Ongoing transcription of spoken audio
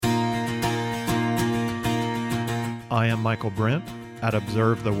I am Michael Brent at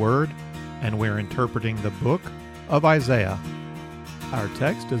Observe the Word, and we're interpreting the book of Isaiah. Our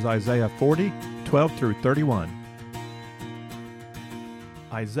text is Isaiah 40, 12 through 31.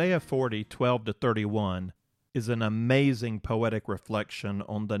 Isaiah 40, 12 to 31 is an amazing poetic reflection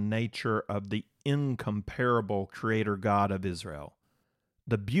on the nature of the incomparable Creator God of Israel.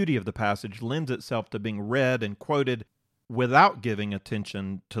 The beauty of the passage lends itself to being read and quoted without giving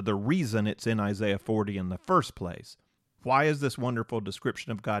attention to the reason it's in Isaiah 40 in the first place. Why is this wonderful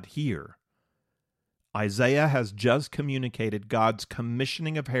description of God here? Isaiah has just communicated God's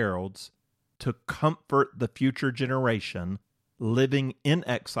commissioning of heralds to comfort the future generation living in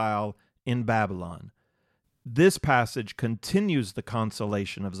exile in Babylon. This passage continues the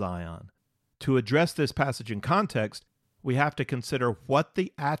consolation of Zion. To address this passage in context, we have to consider what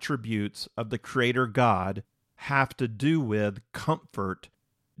the attributes of the Creator God have to do with comfort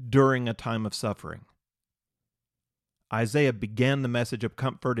during a time of suffering. Isaiah began the message of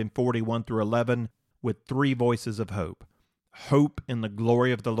comfort in 41 through 11 with three voices of hope. Hope in the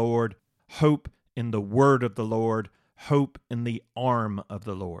glory of the Lord, hope in the word of the Lord, hope in the arm of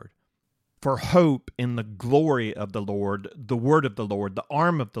the Lord. For hope in the glory of the Lord, the word of the Lord, the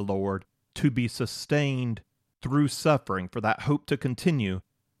arm of the Lord, to be sustained through suffering, for that hope to continue,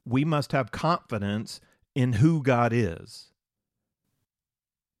 we must have confidence in who God is.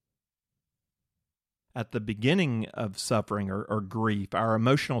 At the beginning of suffering or grief, our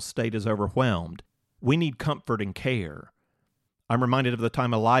emotional state is overwhelmed. We need comfort and care. I'm reminded of the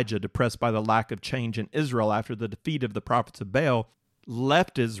time Elijah, depressed by the lack of change in Israel after the defeat of the prophets of Baal,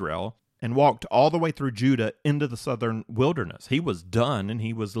 left Israel and walked all the way through Judah into the southern wilderness. He was done and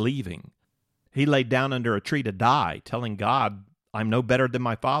he was leaving. He laid down under a tree to die, telling God, I'm no better than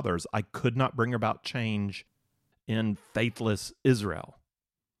my fathers. I could not bring about change in faithless Israel.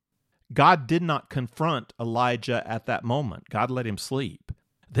 God did not confront Elijah at that moment. God let him sleep.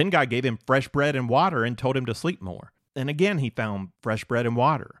 Then God gave him fresh bread and water and told him to sleep more. And again, he found fresh bread and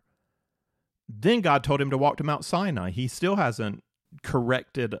water. Then God told him to walk to Mount Sinai. He still hasn't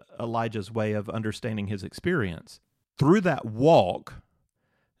corrected Elijah's way of understanding his experience. Through that walk,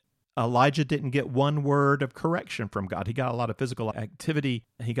 Elijah didn't get one word of correction from God. He got a lot of physical activity.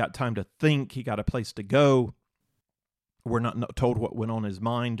 He got time to think. He got a place to go. We're not told what went on in his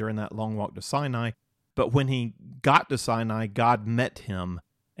mind during that long walk to Sinai. But when he got to Sinai, God met him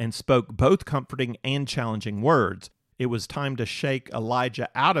and spoke both comforting and challenging words. It was time to shake Elijah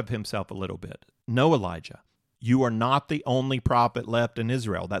out of himself a little bit. No, Elijah, you are not the only prophet left in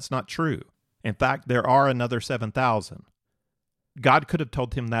Israel. That's not true. In fact, there are another 7,000. God could have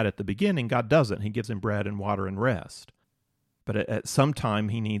told him that at the beginning. God doesn't. He gives him bread and water and rest. But at some time,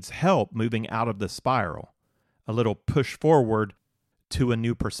 he needs help moving out of the spiral, a little push forward to a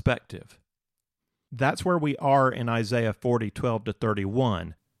new perspective. That's where we are in Isaiah 40, 12 to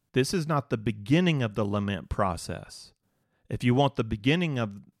 31. This is not the beginning of the lament process. If you want the beginning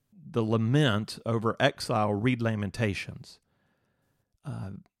of the lament over exile, read Lamentations.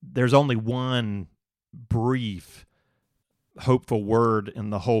 There's only one brief hopeful word in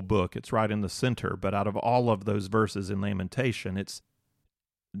the whole book. It's right in the center, but out of all of those verses in Lamentation,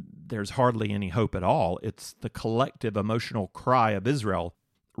 there's hardly any hope at all. It's the collective emotional cry of Israel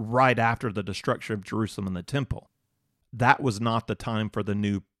right after the destruction of Jerusalem and the temple. That was not the time for the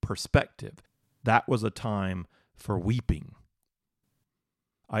new perspective. That was a time for weeping.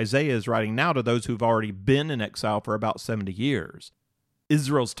 Isaiah is writing now to those who've already been in exile for about 70 years.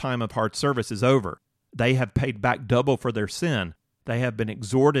 Israel's time of hard service is over. They have paid back double for their sin. They have been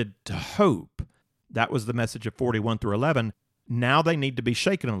exhorted to hope. That was the message of 41 through 11. Now they need to be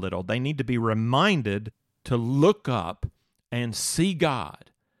shaken a little. They need to be reminded to look up and see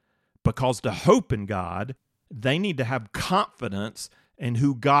God. Because to hope in God, they need to have confidence in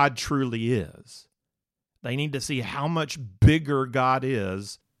who God truly is. They need to see how much bigger God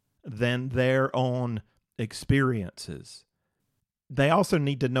is than their own experiences. They also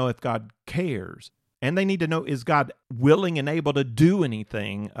need to know if God cares. And they need to know, is God willing and able to do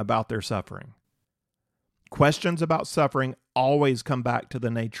anything about their suffering? Questions about suffering always come back to the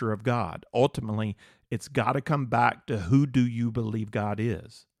nature of God. Ultimately, it's got to come back to who do you believe God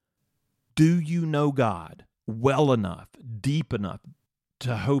is? Do you know God well enough, deep enough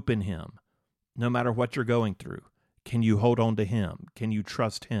to hope in Him, no matter what you're going through? Can you hold on to Him? Can you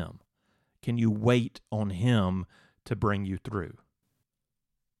trust Him? Can you wait on Him to bring you through?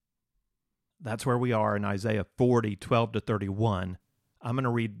 That's where we are in Isaiah 40, 12 to 31. I'm going to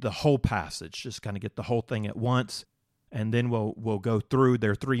read the whole passage, just kind of get the whole thing at once, and then we'll go through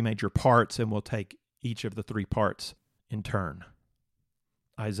their three major parts, and we'll take each of the three parts in turn.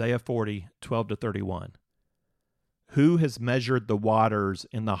 Isaiah 40, 12 to 31. Who has measured the waters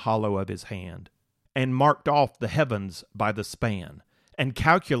in the hollow of his hand, and marked off the heavens by the span, and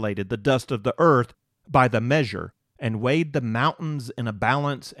calculated the dust of the earth by the measure, and weighed the mountains in a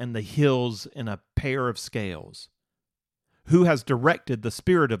balance and the hills in a pair of scales? Who has directed the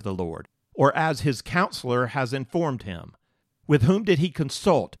Spirit of the Lord, or as his counselor has informed him? With whom did he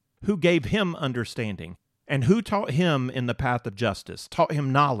consult? Who gave him understanding? And who taught him in the path of justice, taught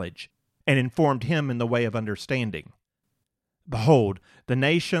him knowledge, and informed him in the way of understanding? Behold, the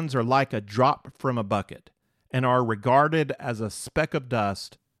nations are like a drop from a bucket, and are regarded as a speck of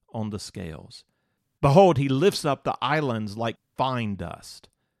dust on the scales. Behold, he lifts up the islands like fine dust.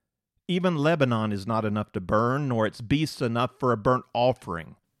 Even Lebanon is not enough to burn, nor its beasts enough for a burnt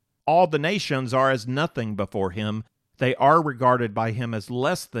offering. All the nations are as nothing before him. They are regarded by him as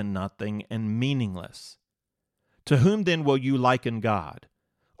less than nothing and meaningless. To whom then will you liken God?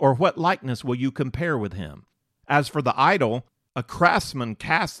 Or what likeness will you compare with him? As for the idol, a craftsman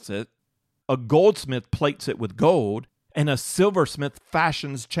casts it, a goldsmith plates it with gold, and a silversmith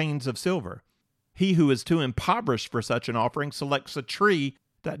fashions chains of silver. He who is too impoverished for such an offering selects a tree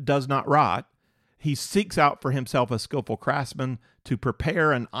that does not rot. He seeks out for himself a skillful craftsman to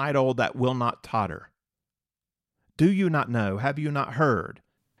prepare an idol that will not totter. Do you not know? Have you not heard?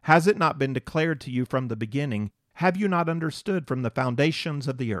 Has it not been declared to you from the beginning? Have you not understood from the foundations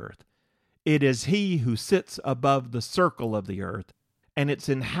of the earth? It is he who sits above the circle of the earth, and its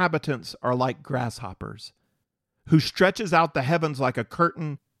inhabitants are like grasshoppers, who stretches out the heavens like a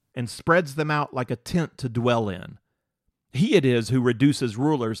curtain and spreads them out like a tent to dwell in. He it is who reduces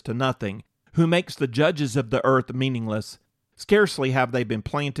rulers to nothing, who makes the judges of the earth meaningless. Scarcely have they been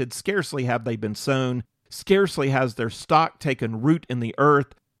planted, scarcely have they been sown, scarcely has their stock taken root in the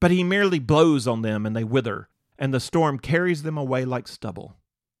earth, but he merely blows on them and they wither, and the storm carries them away like stubble.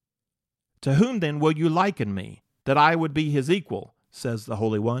 To whom then will you liken me, that I would be his equal, says the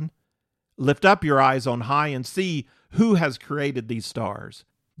Holy One? Lift up your eyes on high and see who has created these stars.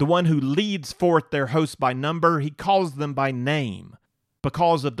 The one who leads forth their hosts by number, he calls them by name,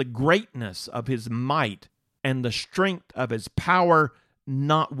 because of the greatness of his might and the strength of his power,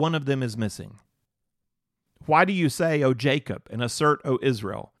 not one of them is missing. Why do you say, O Jacob, and assert, O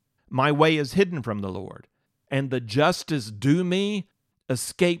Israel, my way is hidden from the Lord, and the justice due me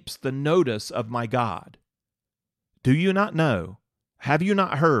escapes the notice of my God? Do you not know? Have you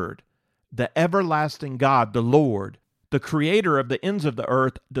not heard? The everlasting God, the Lord, the creator of the ends of the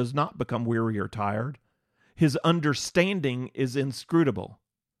earth, does not become weary or tired. His understanding is inscrutable.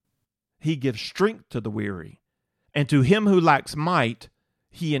 He gives strength to the weary, and to him who lacks might,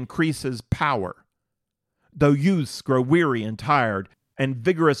 he increases power. Though youths grow weary and tired, and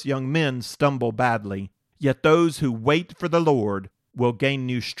vigorous young men stumble badly, yet those who wait for the Lord will gain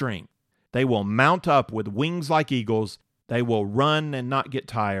new strength. They will mount up with wings like eagles. They will run and not get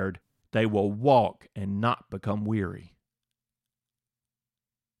tired. They will walk and not become weary.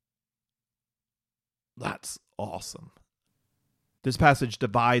 That's awesome. This passage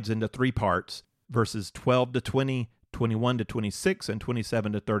divides into three parts, verses 12 to 20, 21 to 26, and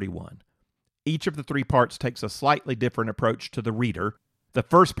 27 to 31. Each of the three parts takes a slightly different approach to the reader. The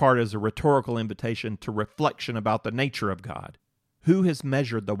first part is a rhetorical invitation to reflection about the nature of God. Who has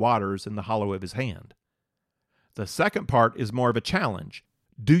measured the waters in the hollow of his hand? The second part is more of a challenge.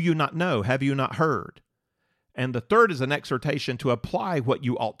 Do you not know? Have you not heard? And the third is an exhortation to apply what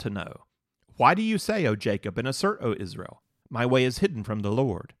you ought to know. Why do you say, O Jacob, and assert, O Israel, my way is hidden from the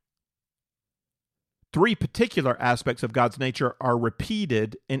Lord? Three particular aspects of God's nature are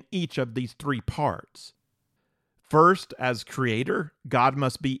repeated in each of these three parts. First, as creator, God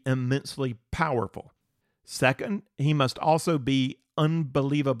must be immensely powerful. Second, he must also be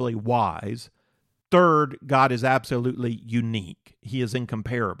unbelievably wise. Third, God is absolutely unique. He is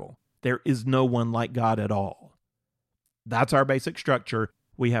incomparable. There is no one like God at all. That's our basic structure.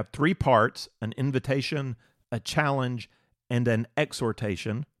 We have three parts: an invitation, a challenge, and an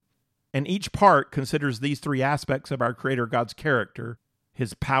exhortation. And each part considers these three aspects of our Creator God's character: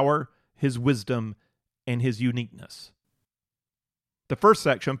 his power, his wisdom, and his uniqueness. The first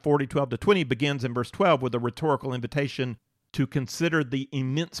section, 40:12 to 20, begins in verse 12 with a rhetorical invitation to consider the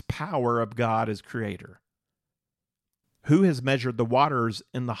immense power of God as Creator. Who has measured the waters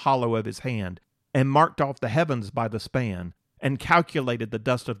in the hollow of his hand, and marked off the heavens by the span, and calculated the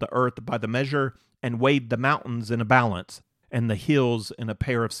dust of the earth by the measure, and weighed the mountains in a balance, and the hills in a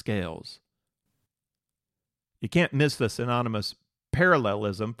pair of scales? You can't miss the synonymous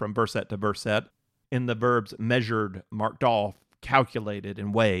parallelism from verset to verset in the verbs measured, marked off, calculated,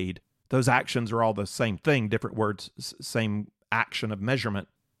 and weighed. Those actions are all the same thing, different words, same action of measurement.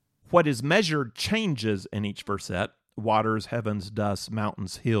 What is measured changes in each verset, waters, heavens, dust,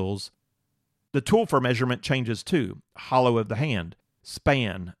 mountains, hills. The tool for measurement changes too. Hollow of the hand,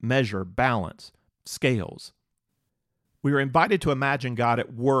 span, measure, balance, scales. We are invited to imagine God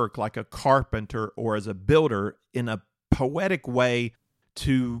at work like a carpenter or as a builder in a poetic way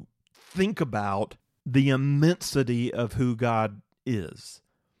to think about the immensity of who God is.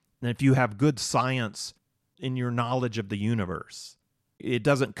 And if you have good science in your knowledge of the universe, it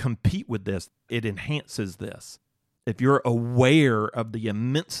doesn't compete with this, it enhances this. If you're aware of the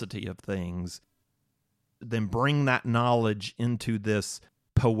immensity of things, then bring that knowledge into this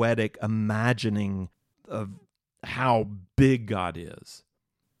poetic imagining of how big God is.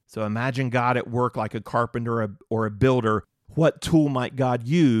 So imagine God at work like a carpenter or a builder. What tool might God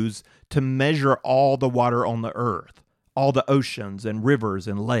use to measure all the water on the earth, all the oceans and rivers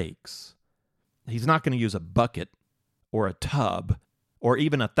and lakes? He's not going to use a bucket or a tub or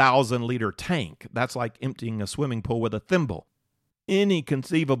even a 1,000-liter tank. That's like emptying a swimming pool with a thimble. Any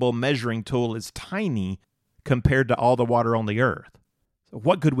conceivable measuring tool is tiny compared to all the water on the earth. So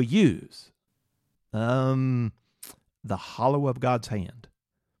what could we use? The hollow of God's hand.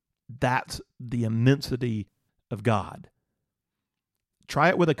 That's the immensity of God. Try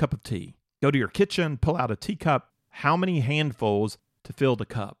it with a cup of tea. Go to your kitchen, pull out a teacup. How many handfuls to fill the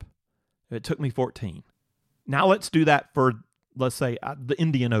cup? It took me 14. Now let's do that for, let's say, the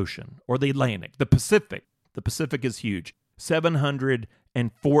Indian Ocean or the Atlantic, the Pacific. The Pacific is huge.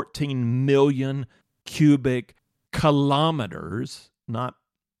 714 million cubic kilometers, not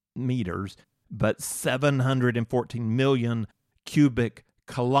meters, but 714 million cubic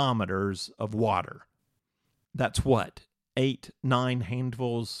kilometers of water. That's what? 8, 9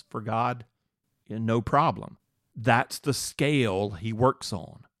 handfuls for God? No problem. That's the scale he works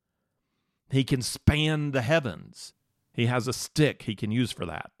on. He can span the heavens. He has a stick he can use for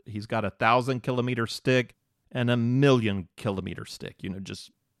that. He's got 1,000-kilometer stick and a 1,000,000-kilometer stick.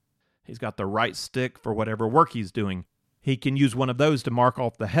 He's got the right stick for whatever work he's doing. He can use one of those to mark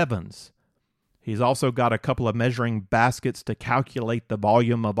off the heavens. He's also got a couple of measuring baskets to calculate the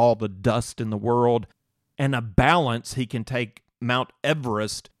volume of all the dust in the world, and a balance. He can take Mount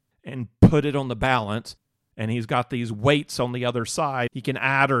Everest and put it on the balance, and he's got these weights on the other side he can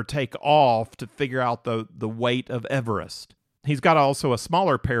add or take off to figure out the weight of Everest. He's got also a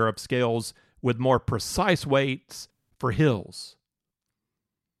smaller pair of scales with more precise weights for hills.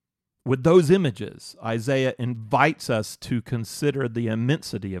 With those images, Isaiah invites us to consider the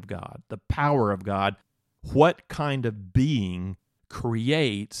immensity of God, the power of God. What kind of being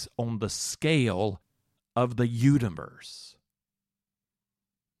creates on the scale of the universe?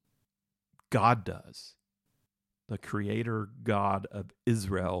 God does. The Creator God of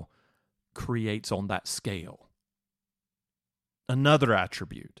Israel creates on that scale. Another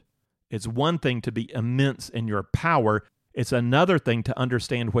attribute. It's one thing to be immense in your power. It's another thing to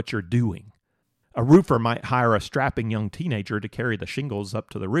understand what you're doing. A roofer might hire a strapping young teenager to carry the shingles up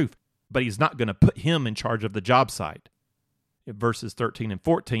to the roof, but he's not going to put him in charge of the job site. In verses 13 and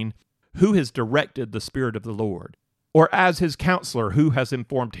 14, who has directed the Spirit of the Lord? Or as his counselor, who has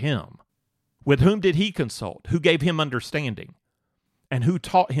informed him? With whom did he consult? Who gave him understanding? And who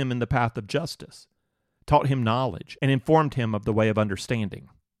taught him in the path of justice? Taught him knowledge and informed him of the way of understanding.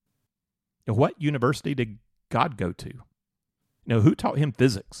 Now, what university did God go to? Who taught him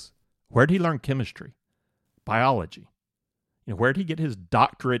physics? Where did he learn chemistry? Biology? Where did he get his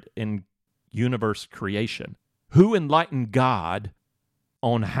doctorate in universe creation? Who enlightened God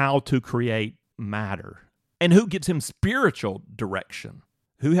on how to create matter? And who gives him spiritual direction?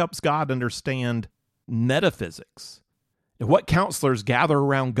 Who helps God understand metaphysics? And what counselors gather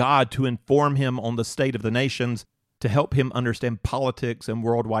around God to inform him on the state of the nations, to help him understand politics and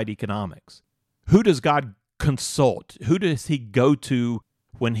worldwide economics? Who does God consult? Who does he go to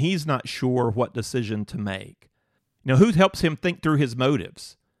when he's not sure what decision to make? Who helps him think through his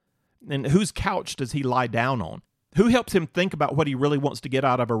motives? And whose couch does he lie down on? Who helps him think about what he really wants to get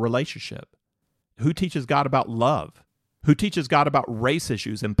out of a relationship? Who teaches God about love? Who teaches God about race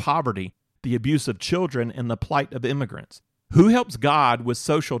issues and poverty, the abuse of children, and the plight of immigrants? Who helps God with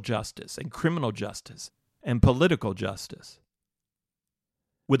social justice and criminal justice and political justice?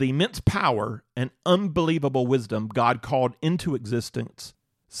 With immense power and unbelievable wisdom, God called into existence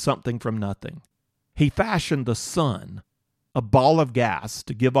something from nothing. He fashioned the sun, a ball of gas,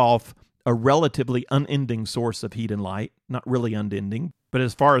 to give off a relatively unending source of heat and light. Not really unending, but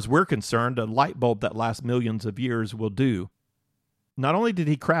as far as we're concerned, a light bulb that lasts millions of years will do. Not only did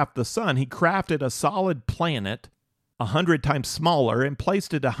he craft the sun, he crafted a solid planet 100 times smaller and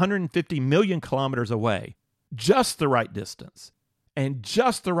placed it 150 million kilometers away. Just the right distance and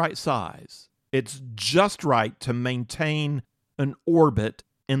just the right size It's just right to maintain an orbit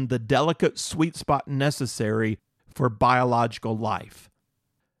in the delicate sweet spot necessary for biological life.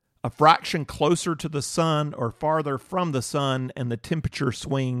 A fraction closer to the sun or farther from the sun and the temperature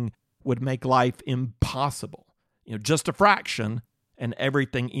swing would make life impossible. Just a fraction, and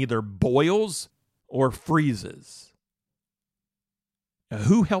everything either boils or freezes.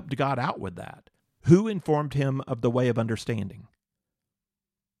 Who helped God out with that? Who informed him of the way of understanding?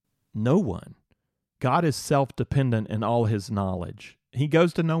 No one. God is self-dependent in all his knowledge. He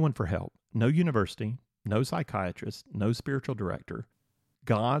goes to no one for help. No university, no psychiatrist, no spiritual director.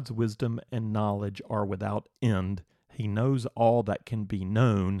 God's wisdom and knowledge are without end. He knows all that can be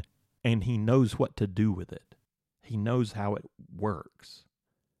known, and he knows what to do with it. He knows how it works.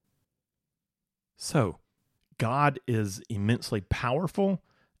 So, God is immensely powerful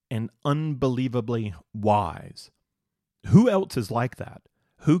and unbelievably wise. Who else is like that?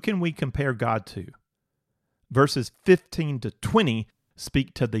 Who can we compare God to? Verses 15 to 20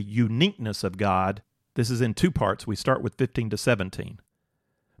 speak to the uniqueness of God. This is in two parts. We start with 15 to 17.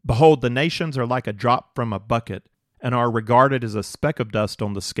 Behold, the nations are like a drop from a bucket, and are regarded as a speck of dust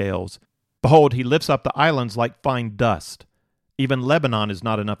on the scales. Behold, he lifts up the islands like fine dust. Even Lebanon is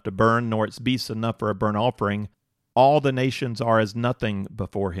not enough to burn, nor its beasts enough for a burnt offering. All the nations are as nothing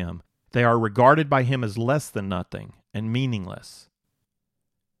before him. They are regarded by him as less than nothing and meaningless.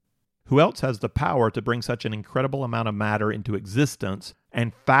 Who else has the power to bring such an incredible amount of matter into existence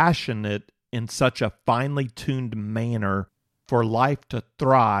and fashion it in such a finely tuned manner for life to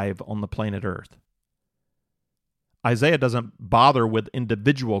thrive on the planet Earth? Isaiah doesn't bother with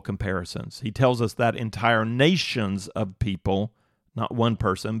individual comparisons. He tells us that entire nations of people, not one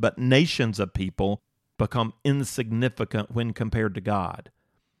person, but nations of people, become insignificant when compared to God.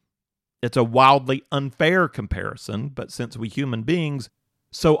 It's a wildly unfair comparison, but since we human beings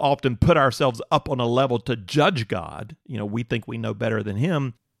so often put ourselves up on a level to judge God, we think we know better than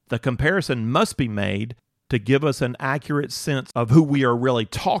him, the comparison must be made to give us an accurate sense of who we are really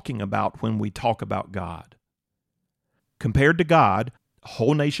talking about when we talk about God. Compared to God,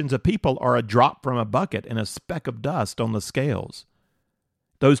 whole nations of people are a drop from a bucket and a speck of dust on the scales.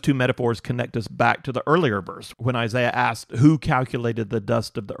 Those two metaphors connect us back to the earlier verse when Isaiah asked, who calculated the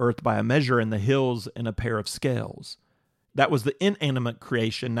dust of the earth by a measure and the hills in a pair of scales? That was the inanimate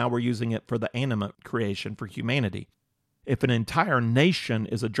creation. Now we're using it for the animate creation for humanity. If an entire nation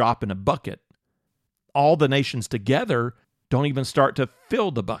is a drop in a bucket, all the nations together don't even start to fill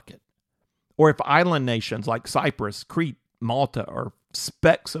the bucket. Or if island nations like Cyprus, Crete, Malta are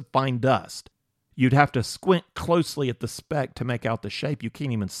specks of fine dust, you'd have to squint closely at the speck to make out the shape. You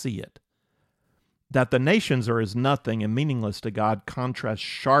can't even see it. That the nations are as nothing and meaningless to God contrasts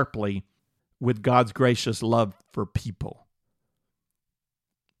sharply with God's gracious love for people.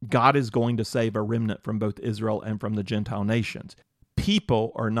 God is going to save a remnant from both Israel and from the Gentile nations.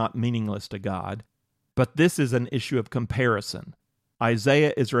 People are not meaningless to God, but this is an issue of comparison.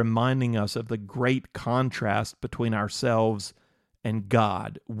 Isaiah is reminding us of the great contrast between ourselves and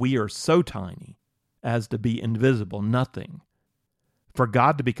God. We are so tiny as to be invisible, nothing. For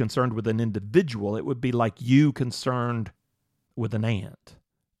God to be concerned with an individual, it would be like you concerned with an ant.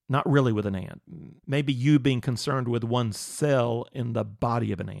 Not really with an ant. Maybe you being concerned with one cell in the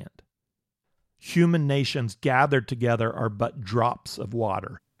body of an ant. Human nations gathered together are but drops of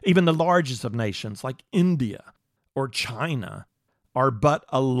water. Even the largest of nations, like India or China, are but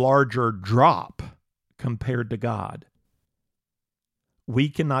a larger drop compared to God. We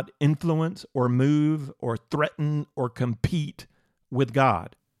cannot influence or move or threaten or compete with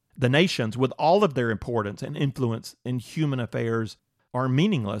God. The nations, with all of their importance and influence in human affairs, are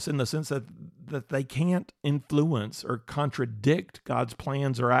meaningless in the sense that they can't influence or contradict God's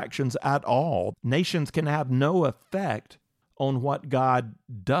plans or actions at all. Nations can have no effect on what God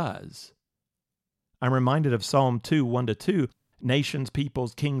does. I'm reminded of Psalm 2, 1-2. Nations,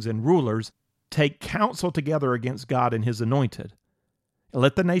 peoples, kings, and rulers take counsel together against God and his anointed.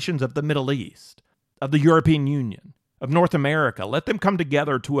 Let the nations of the Middle East, of the European Union, of North America, let them come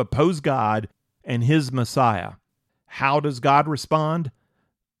together to oppose God and his Messiah. How does God respond?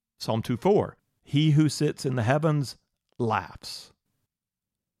 Psalm 2:4. He who sits in the heavens laughs.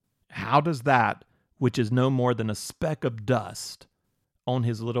 How does that, which is no more than a speck of dust on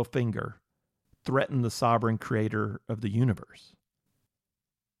his little finger, threaten the sovereign creator of the universe?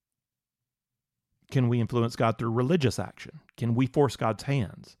 Can we influence God through religious action? Can we force God's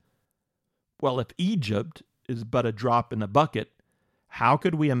hands? Well, if Egypt is but a drop in a bucket, how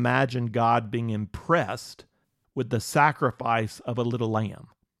could we imagine God being impressed with the sacrifice of a little lamb?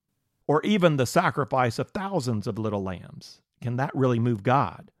 Or even the sacrifice of thousands of little lambs? Can that really move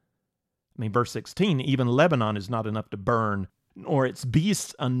God? I mean, verse 16, even Lebanon is not enough to burn, nor its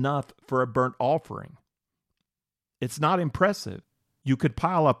beasts enough for a burnt offering. It's not impressive. You could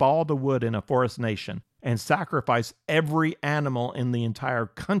pile up all the wood in a forest nation and sacrifice every animal in the entire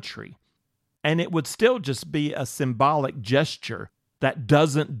country, and it would still just be a symbolic gesture that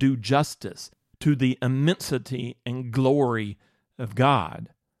doesn't do justice to the immensity and glory of God.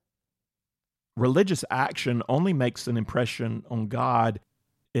 Religious action only makes an impression on God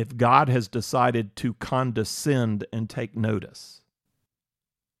if God has decided to condescend and take notice.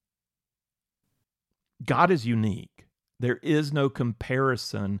 God is unique. There is no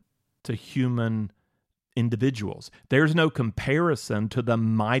comparison to human individuals. There's no comparison to the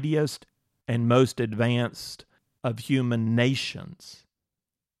mightiest and most advanced of human nations.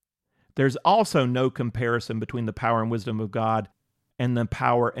 There's also no comparison between the power and wisdom of God and the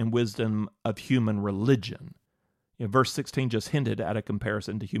power and wisdom of human religion. Verse 16 just hinted at a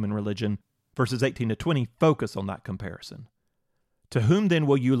comparison to human religion. Verses 18 to 20 focus on that comparison. To whom then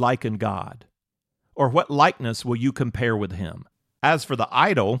will you liken God? Or what likeness will you compare with him? As for the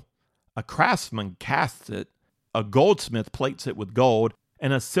idol, a craftsman casts it, a goldsmith plates it with gold,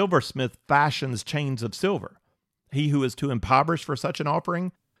 and a silversmith fashions chains of silver. He who is too impoverished for such an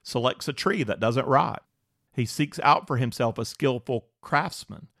offering selects a tree that doesn't rot. He seeks out for himself a skillful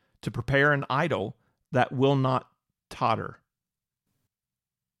craftsman to prepare an idol that will not totter.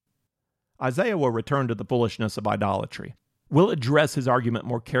 Isaiah will return to the foolishness of idolatry. We'll address his argument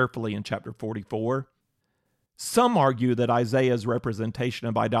more carefully in chapter 44. Some argue that Isaiah's representation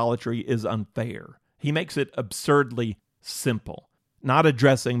of idolatry is unfair. He makes it absurdly simple, not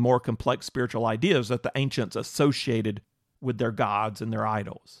addressing more complex spiritual ideas that the ancients associated with their gods and their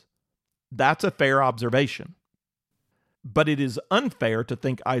idols. That's a fair observation. But it is unfair to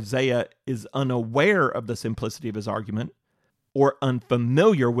think Isaiah is unaware of the simplicity of his argument or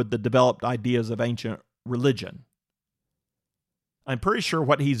unfamiliar with the developed ideas of ancient religion. I'm pretty sure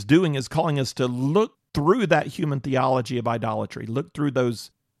what he's doing is calling us to look through that human theology of idolatry, look through those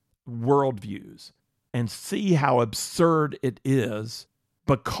worldviews, and see how absurd it is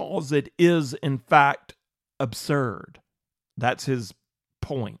because it is, in fact, absurd. That's his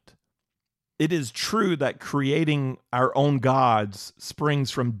point. It is true that creating our own gods springs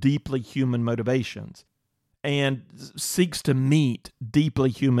from deeply human motivations and seeks to meet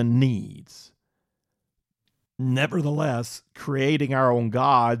deeply human needs. Nevertheless, creating our own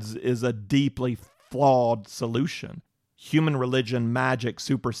gods is a deeply flawed solution. Human religion, magic,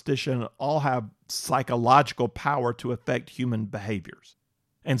 superstition all have psychological power to affect human behaviors.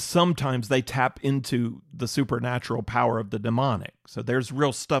 And sometimes they tap into the supernatural power of the demonic. So there's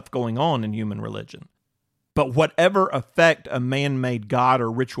real stuff going on in human religion. But whatever effect a man-made god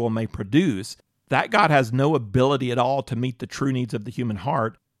or ritual may produce, that god has no ability at all to meet the true needs of the human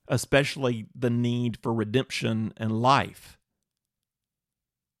heart, especially the need for redemption and life.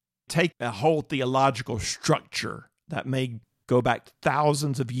 Take a whole theological structure that may go back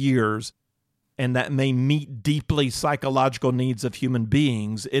thousands of years and that may meet deeply psychological needs of human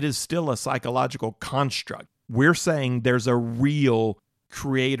beings. It is still a psychological construct. We're saying there's a real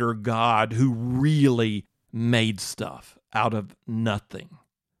creator God who really made stuff out of nothing.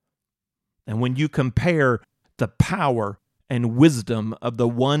 And when you compare the power and wisdom of the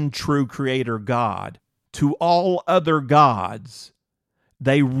one true creator God to all other gods,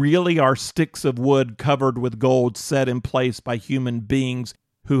 they really are sticks of wood covered with gold set in place by human beings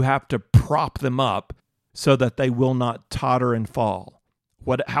who have to prop them up so that they will not totter and fall.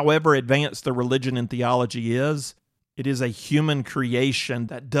 However advanced the religion and theology is, it is a human creation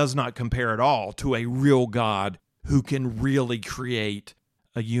that does not compare at all to a real God who can really create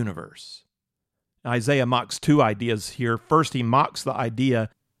a universe. Isaiah mocks two ideas here. First, he mocks the idea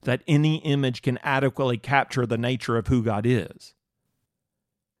that any image can adequately capture the nature of who God is.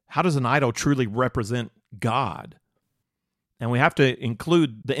 How does an idol truly represent God? And we have to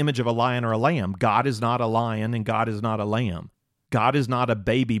include the image of a lion or a lamb. God is not a lion and God is not a lamb. God is not a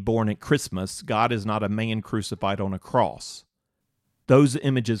baby born at Christmas. God is not a man crucified on a cross. Those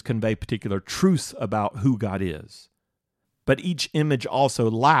images convey particular truths about who God is. But each image also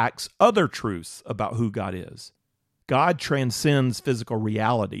lacks other truths about who God is. God transcends physical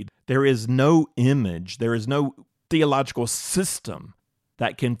reality. There is no image, there is no theological system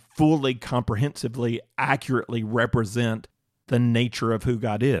that can fully, comprehensively, accurately represent the nature of who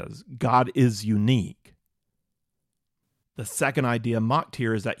God is. God is unique. The second idea mocked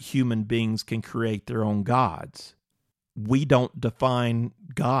here is that human beings can create their own gods. We don't define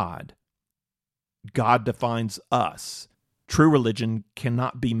God. God defines us. True religion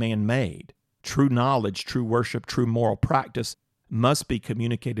cannot be man-made. True knowledge, true worship, true moral practice must be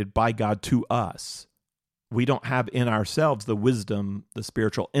communicated by God to us. We don't have in ourselves the wisdom, the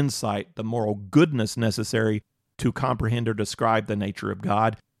spiritual insight, the moral goodness necessary to comprehend or describe the nature of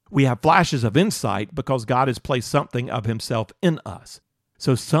God. We have flashes of insight because God has placed something of himself in us.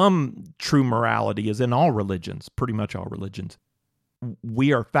 So some true morality is in all religions, pretty much all religions.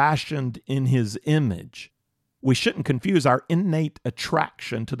 We are fashioned in his image. We shouldn't confuse our innate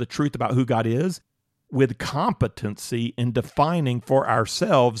attraction to the truth about who God is with competency in defining for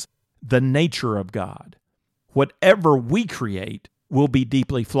ourselves the nature of God. Whatever we create will be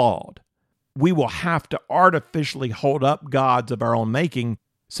deeply flawed. We will have to artificially hold up gods of our own making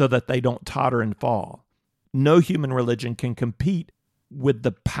so that they don't totter and fall. No human religion can compete with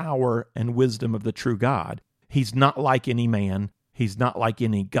the power and wisdom of the true God. He's not like any man. He's not like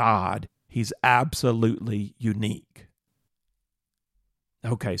any God. He's absolutely unique.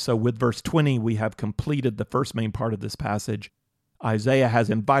 Okay, so with verse 20, we have completed the first main part of this passage. Isaiah has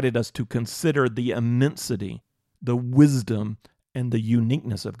invited us to consider the immensity, the wisdom, and the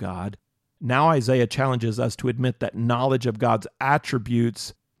uniqueness of God. Now Isaiah challenges us to admit that knowledge of God's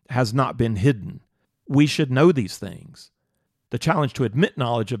attributes has not been hidden. We should know these things. The challenge to admit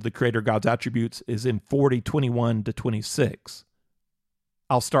knowledge of the Creator God's attributes is in 40:21 to 26.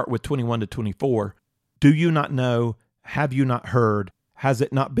 I'll start with 21 to 24. Do you not know? Have you not heard? Has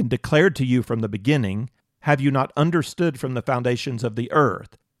it not been declared to you from the beginning? Have you not understood from the foundations of the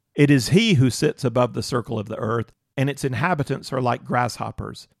earth? It is he who sits above the circle of the earth, and its inhabitants are like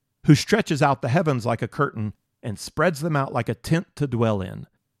grasshoppers, who stretches out the heavens like a curtain and spreads them out like a tent to dwell in.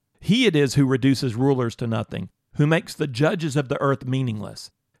 He it is who reduces rulers to nothing, who makes the judges of the earth meaningless.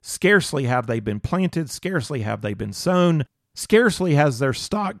 Scarcely have they been planted, scarcely have they been sown, scarcely has their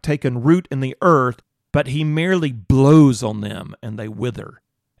stock taken root in the earth, but he merely blows on them and they wither,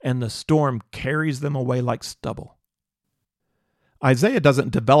 and the storm carries them away like stubble. Isaiah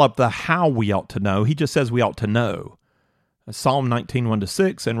doesn't develop the how we ought to know. He just says we ought to know. Psalm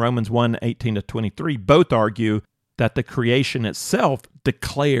 19:1-6 and Romans 1:18-23 both argue that the creation itself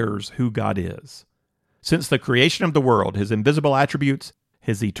declares who God is. Since the creation of the world, his invisible attributes,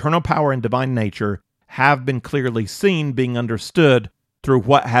 his eternal power and divine nature have been clearly seen, being understood through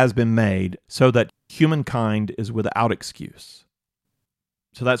what has been made, so that humankind is without excuse.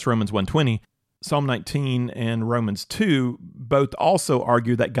 So that's Romans 1:20. Psalm 19 and Romans 2 both also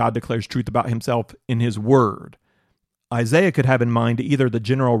argue that God declares truth about himself in his word. Isaiah could have in mind either the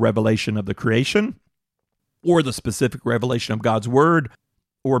general revelation of the creation or the specific revelation of God's word,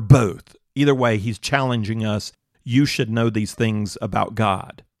 or both. Either way, he's challenging us. You should know these things about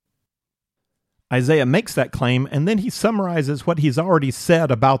God. Isaiah makes that claim, and then he summarizes what he's already said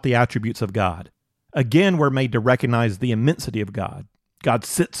about the attributes of God. Again, we're made to recognize the immensity of God. God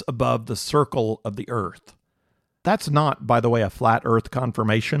sits above the circle of the earth. That's not, by the way, a flat earth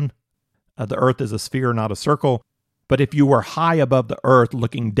confirmation. The earth is a sphere, not a circle. But if you were high above the earth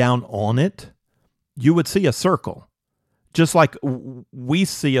looking down on it, you would see a circle. Just like we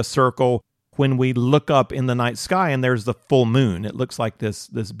see a circle when we look up in the night sky and there's the full moon. It looks like this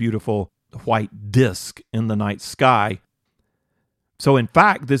beautiful white disk in the night sky. So in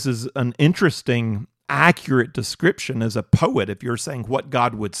fact, this is an interesting, accurate description as a poet. If you're saying what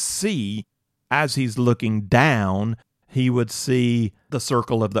God would see as he's looking down, he would see the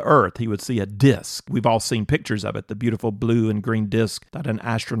circle of the earth. He would see a disk. We've all seen pictures of it, the beautiful blue and green disk that an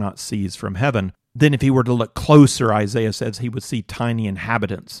astronaut sees from heaven. Then if he were to look closer, Isaiah says he would see tiny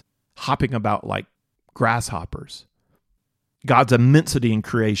inhabitants hopping about like grasshoppers. God's immensity in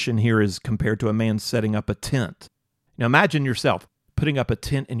creation here is compared to a man setting up a tent. Now imagine yourself putting up a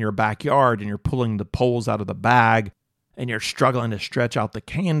tent in your backyard and you're pulling the poles out of the bag and you're struggling to stretch out the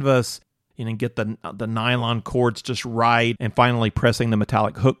canvas and get the nylon cords just right and finally pressing the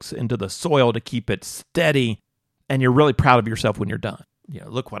metallic hooks into the soil to keep it steady. And you're really proud of yourself when you're done.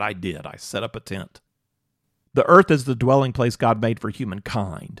 Look what I did. I set up a tent. The earth is the dwelling place God made for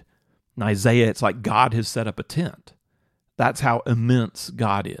humankind. In Isaiah, it's like God has set up a tent. That's how immense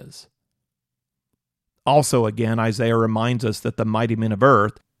God is. Also, again, Isaiah reminds us that the mighty men of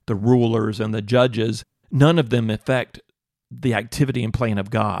earth, the rulers and the judges, none of them affect the activity and plan of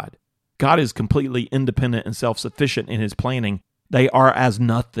God. God is completely independent and self-sufficient in his planning. They are as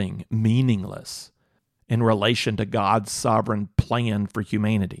nothing, meaningless, in relation to God's sovereign plan for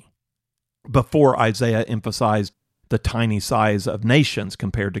humanity. Before, Isaiah emphasized the tiny size of nations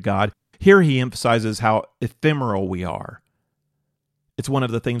compared to God. Here he emphasizes how ephemeral we are. It's one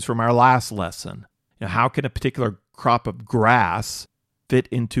of the things from our last lesson. How can a particular crop of grass fit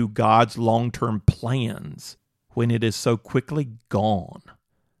into God's long-term plans when it is so quickly gone?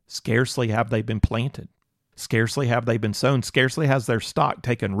 Scarcely have they been planted. Scarcely have they been sown, scarcely has their stock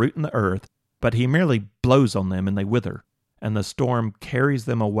taken root in the earth, but he merely blows on them and they wither, and the storm carries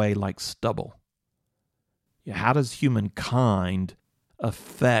them away like stubble. How does humankind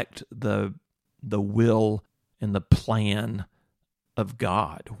affect the will and the plan of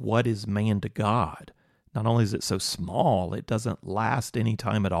God? What is man to God? Not only is it so small, it doesn't last any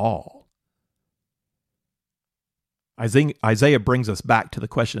time at all. Isaiah brings us back to the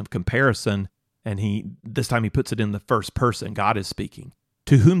question of comparison, and this time he puts it in the first person. God is speaking.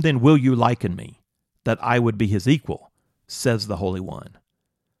 To whom then will you liken me, that I would be his equal, says the Holy One.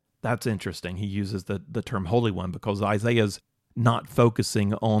 That's interesting. He uses the term Holy One because Isaiah's not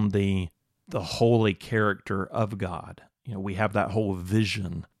focusing on the holy character of God. We have that whole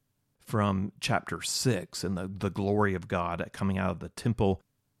vision from chapter 6 and the glory of God coming out of the temple,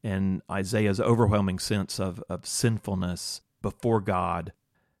 and Isaiah's overwhelming sense of sinfulness before God.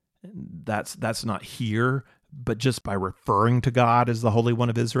 That's not here, but just by referring to God as the Holy One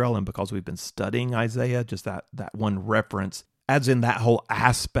of Israel, and because we've been studying Isaiah, just that one reference adds in that whole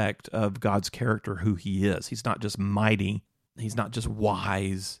aspect of God's character, who he is. He's not just mighty, he's not just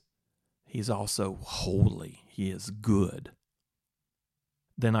wise, he's also holy. He is good.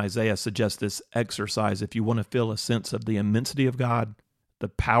 Then Isaiah suggests this exercise. If you want to feel a sense of the immensity of God, the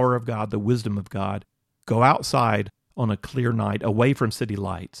power of God, the wisdom of God, go outside on a clear night, away from city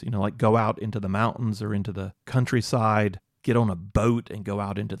lights. Like go out into the mountains or into the countryside, get on a boat and go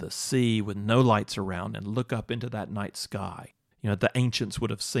out into the sea with no lights around and look up into that night sky. The ancients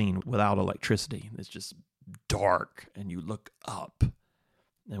would have seen without electricity. It's just dark, and you look up,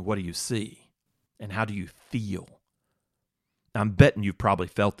 and what do you see? And how do you feel? I'm betting you've probably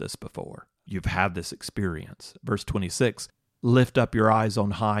felt this before. You've had this experience. Verse 26, lift up your eyes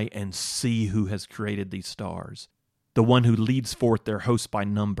on high and see who has created these stars, the one who leads forth their hosts by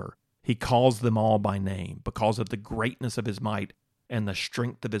number. He calls them all by name. Because of the greatness of his might and the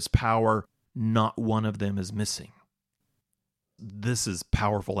strength of his power, not one of them is missing. This is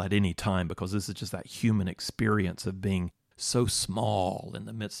powerful at any time because this is just that human experience of being so small in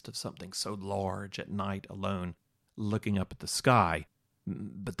the midst of something so large at night alone, looking up at the sky.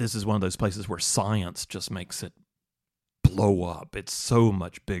 But this is one of those places where science just makes it blow up. It's so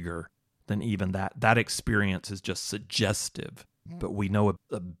much bigger than even that. That experience is just suggestive, but we know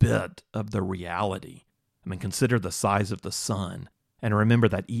a bit of the reality. Consider the size of the sun, and remember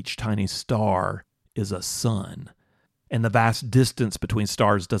that each tiny star is a sun. And the vast distance between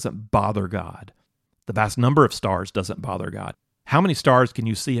stars doesn't bother God. The vast number of stars doesn't bother God. How many stars can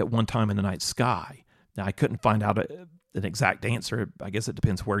you see at one time in the night sky? Now, I couldn't find out an exact answer. I guess it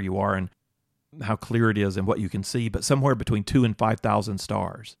depends where you are and how clear it is and what you can see, but somewhere between 2,000 and 5,000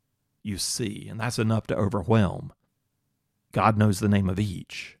 stars you see, and that's enough to overwhelm. God knows the name of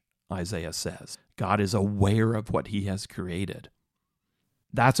each, Isaiah says. God is aware of what he has created.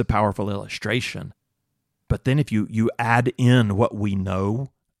 That's a powerful illustration. But then if you add in what we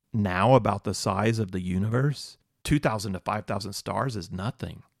know now about the size of the universe, 2,000 to 5,000 stars is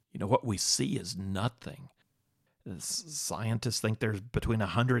nothing. What we see is nothing. Scientists think there's between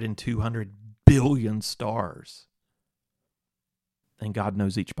 100 and 200 billion stars. And God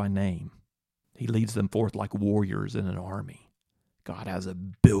knows each by name. He leads them forth like warriors in an army. God has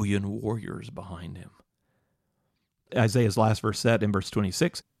 1 billion warriors behind him. Isaiah's last verse said in verse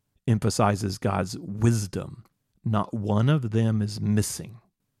 26 emphasizes God's wisdom. Not one of them is missing.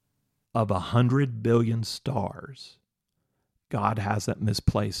 Of 100 billion stars, God hasn't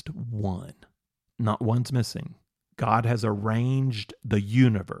misplaced one. Not one's missing. God has arranged the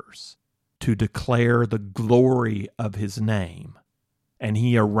universe to declare the glory of his name. And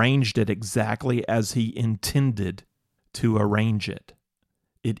he arranged it exactly as he intended to arrange it.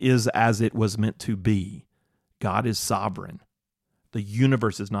 It is as it was meant to be. God is sovereign. The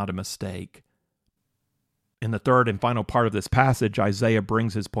universe is not a mistake. In the third and final part of this passage, Isaiah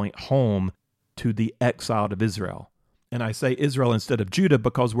brings his point home to the exiled of Israel. And I say Israel instead of Judah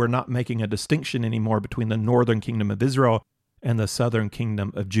because we're not making a distinction anymore between the northern kingdom of Israel and the southern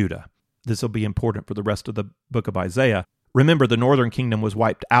kingdom of Judah. This will be important for the rest of the book of Isaiah. Remember, the northern kingdom was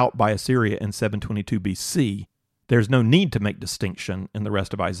wiped out by Assyria in 722 BC. There's no need to make distinction in the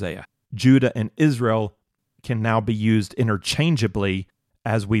rest of Isaiah. Judah and Israel can now be used interchangeably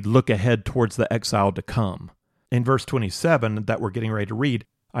as we look ahead towards the exile to come. In verse 27 that we're getting ready to read,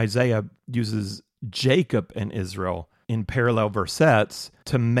 Isaiah uses Jacob and Israel in parallel versets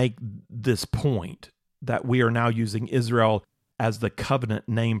to make this point that we are now using Israel as the covenant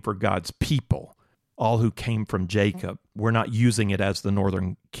name for God's people, all who came from Jacob. We're not using it as the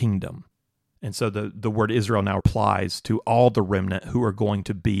northern kingdom. And so the word Israel now applies to all the remnant who are going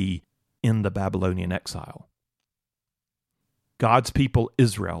to be in the Babylonian exile. God's people,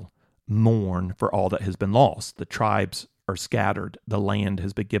 Israel, mourn for all that has been lost. The tribes are scattered. The land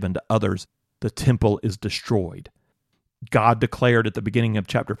has been given to others. The temple is destroyed. God declared at the beginning of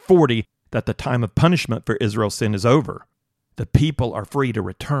chapter 40 that the time of punishment for Israel's sin is over. The people are free to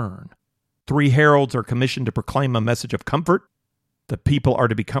return. 3 heralds are commissioned to proclaim a message of comfort. The people are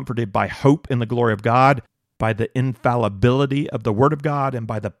to be comforted by hope in the glory of God, by the infallibility of the Word of God, and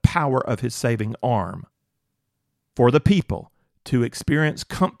by the power of His saving arm. For the people to experience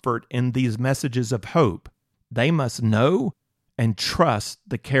comfort in these messages of hope, they must know and trust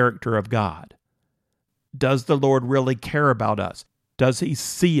the character of God. Does the Lord really care about us? Does He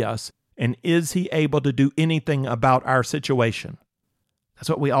see us? And is He able to do anything about our situation? That's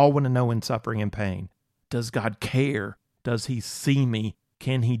what we all want to know in suffering and pain. Does God care? Does He see me?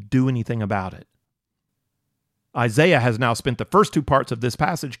 Can He do anything about it? Isaiah has now spent the first 2 parts of this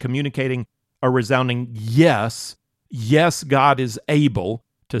passage communicating a resounding yes. Yes, God is able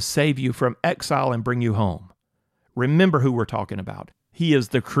to save you from exile and bring you home. Remember who we're talking about. He is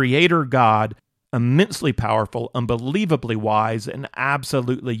the Creator God, immensely powerful, unbelievably wise, and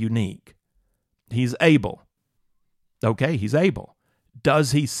absolutely unique. He's able. Okay, He's able.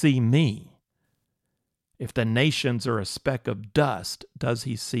 Does He see me? If the nations are a speck of dust, does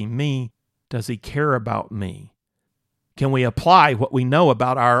He see me? Does He care about me? Can we apply what we know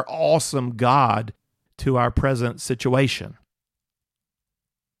about our awesome God to our present situation?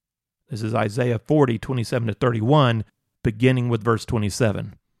 This is Isaiah 40, 27-31, beginning with verse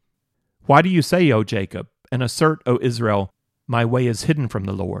 27. Why do you say, O Jacob, and assert, O Israel, my way is hidden from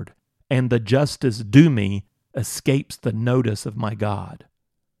the Lord, and the justice due me escapes the notice of my God?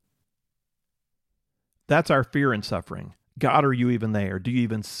 That's our fear and suffering. God, are you even there? Do you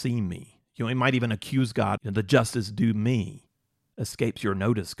even see me? We might even accuse God. The justice due me escapes your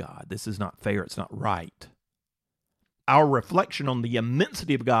notice, God. This is not fair. It's not right. Our reflection on the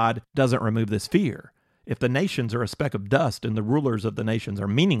immensity of God doesn't remove this fear. If the nations are a speck of dust and the rulers of the nations are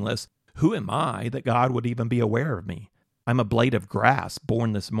meaningless, who am I that God would even be aware of me? I'm a blade of grass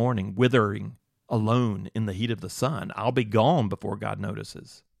born this morning, withering alone in the heat of the sun. I'll be gone before God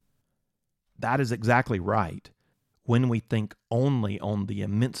notices. That is exactly right when we think only on the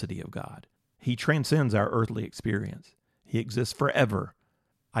immensity of God. He transcends our earthly experience. He exists forever.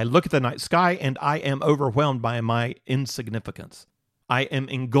 I look at the night sky and I am overwhelmed by my insignificance. I am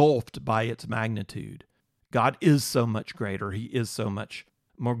engulfed by its magnitude. God is so much greater. He is so much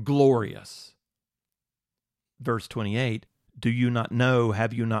more glorious. Verse 28, do you not know,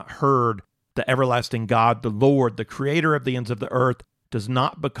 have you not heard, the everlasting God, the Lord, the creator of the ends of the earth, does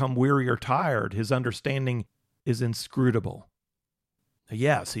not become weary or tired. His understanding is inscrutable.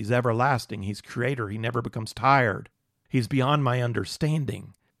 Yes, He's everlasting. He's creator. He never becomes tired. He's beyond my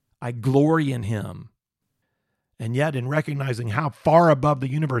understanding. I glory in Him. And yet, in recognizing how far above the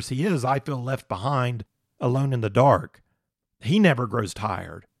universe He is, I feel left behind, alone in the dark. He never grows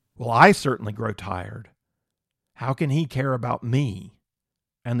tired. Well, I certainly grow tired. How can He care about me?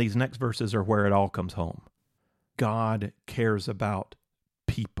 And these next verses are where it all comes home. God cares about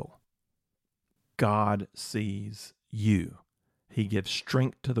people. God sees you. He gives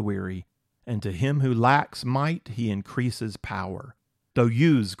strength to the weary, and to him who lacks might, He increases power. Though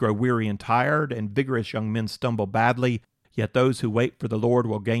youths grow weary and tired, and vigorous young men stumble badly, yet those who wait for the Lord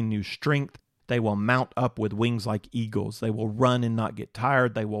will gain new strength. They will mount up with wings like eagles. They will run and not get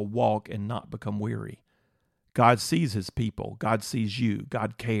tired. They will walk and not become weary. God sees His people. God sees you.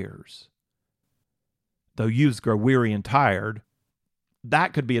 God cares. Though youths grow weary and tired,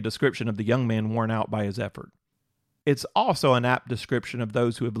 that could be a description of the young man worn out by his effort. It's also an apt description of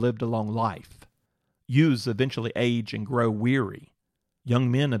those who have lived a long life. Youths eventually age and grow weary.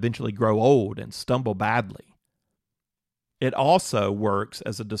 Young men eventually grow old and stumble badly. It also works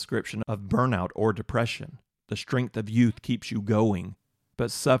as a description of burnout or depression. The strength of youth keeps you going,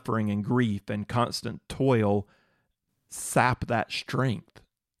 but suffering and grief and constant toil sap that strength.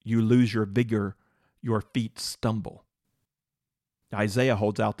 You lose your vigor, your feet stumble. Isaiah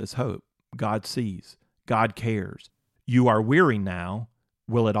holds out this hope. God sees. God cares. You are weary now.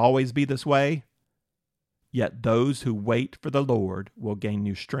 Will it always be this way? Yet those who wait for the Lord will gain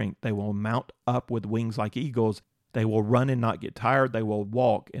new strength. They will mount up with wings like eagles. They will run and not get tired. They will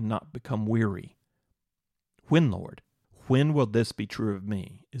walk and not become weary. When, Lord? When will this be true of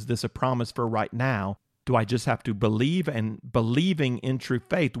me? Is this a promise for right now? Do I just have to believe, and believing in true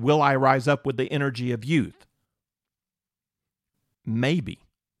faith, will I rise up with the energy of youth? Maybe.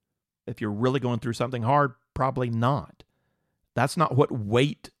 If you're really going through something hard, probably not. That's not what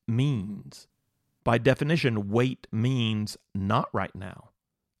wait means. By definition, wait means not right now.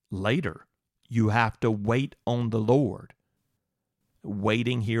 Later. You have to wait on the Lord.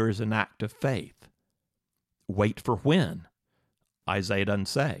 Waiting here is an act of faith. Wait for when? Isaiah doesn't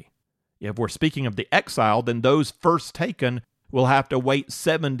say. If we're speaking of the exile, then those first taken will have to wait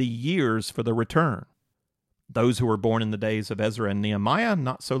 70 years for the return. Those who were born in the days of Ezra and Nehemiah,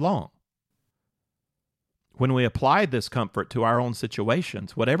 not so long. When we apply this comfort to our own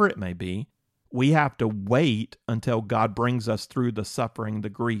situations, whatever it may be, we have to wait until God brings us through the suffering, the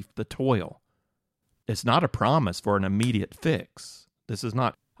grief, the toil. It's not a promise for an immediate fix. This is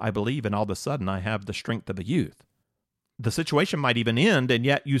not, I believe, and all of a sudden I have the strength of a youth. The situation might even end, and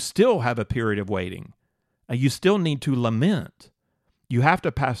yet you still have a period of waiting. You still need to lament. You have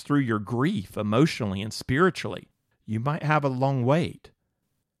to pass through your grief emotionally and spiritually. You might have a long wait.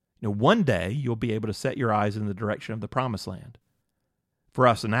 One day you'll be able to set your eyes in the direction of the promised land. For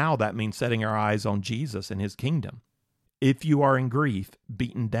us now, that means setting our eyes on Jesus and his kingdom. If you are in grief,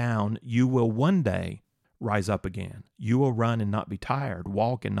 beaten down, you will one day rise up again. You will run and not be tired,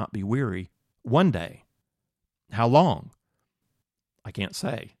 walk and not be weary. One day. How long? I can't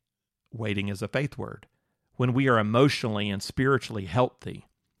say. Waiting is a faith word. When we are emotionally and spiritually healthy,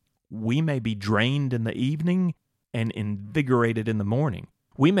 we may be drained in the evening and invigorated in the morning.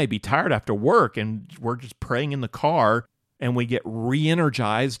 We may be tired after work and we're just praying in the car and we get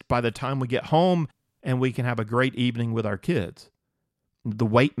re-energized by the time we get home and we can have a great evening with our kids. The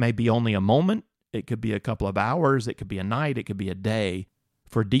wait may be only a moment. It could be a couple of hours. It could be a night. It could be a day.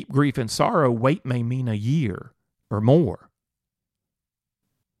 For deep grief and sorrow, wait may mean a year or more.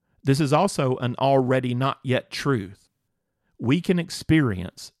 This is also an already not yet truth. We can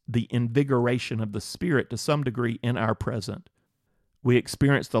experience the invigoration of the Spirit to some degree in our present. We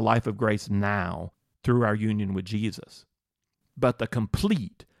experience the life of grace now through our union with Jesus. But the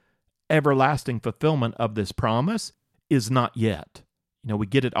complete, everlasting fulfillment of this promise is not yet. We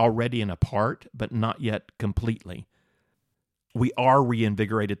get it already in a part, but not yet completely. We are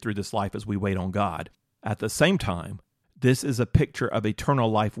reinvigorated through this life as we wait on God. At the same time, this is a picture of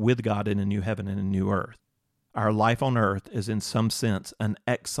eternal life with God in a new heaven and a new earth. Our life on earth is in some sense an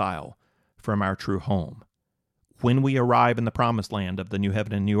exile from our true home. When we arrive in the promised land of the new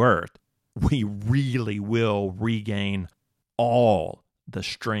heaven and new earth, we really will regain all the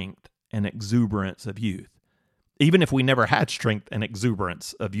strength and exuberance of youth. Even if we never had strength and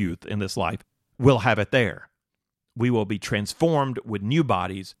exuberance of youth in this life, we'll have it there. We will be transformed with new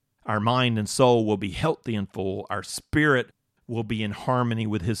bodies. Our mind and soul will be healthy and full. Our spirit will be in harmony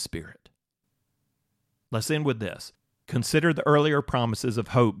with his spirit. Let's end with this. Consider the earlier promises of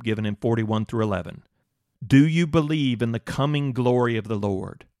hope given in 41 through 11. Do you believe in the coming glory of the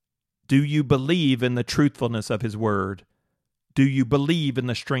Lord? Do you believe in the truthfulness of his word? Do you believe in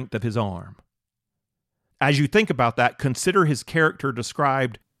the strength of his arm? As you think about that, consider his character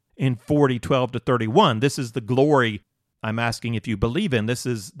described in 40:12 to 31. This is the glory I'm asking if you believe in. This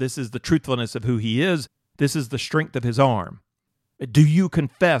is the truthfulness of who he is. This is the strength of his arm. Do you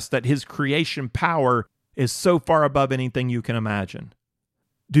confess that his creation power is so far above anything you can imagine?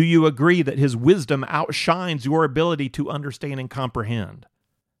 Do you agree that his wisdom outshines your ability to understand and comprehend?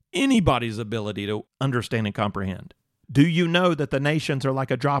 Anybody's ability to understand and comprehend. Do you know that the nations are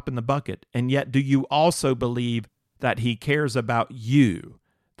like a drop in the bucket? And yet do you also believe that he cares about you,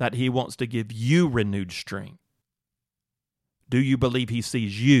 that he wants to give you renewed strength? Do you believe he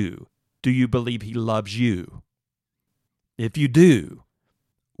sees you? Do you believe he loves you? If you do,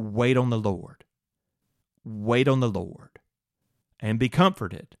 wait on the Lord. Wait on the Lord and be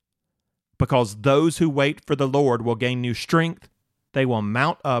comforted, because those who wait for the Lord will gain new strength. They will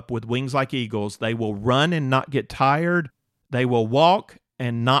mount up with wings like eagles. They will run and not get tired. They will walk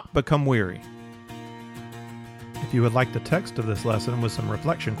and not become weary. If you would like the text of this lesson with some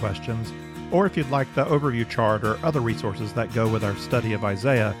reflection questions, or if you'd like the overview chart or other resources that go with our study of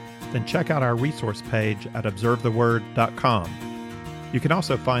Isaiah, then check out our resource page at observetheword.com. You can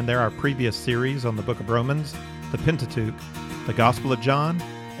also find there our previous series on the book of Romans, the Pentateuch, the Gospel of John,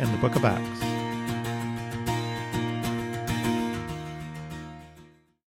 and the book of Acts.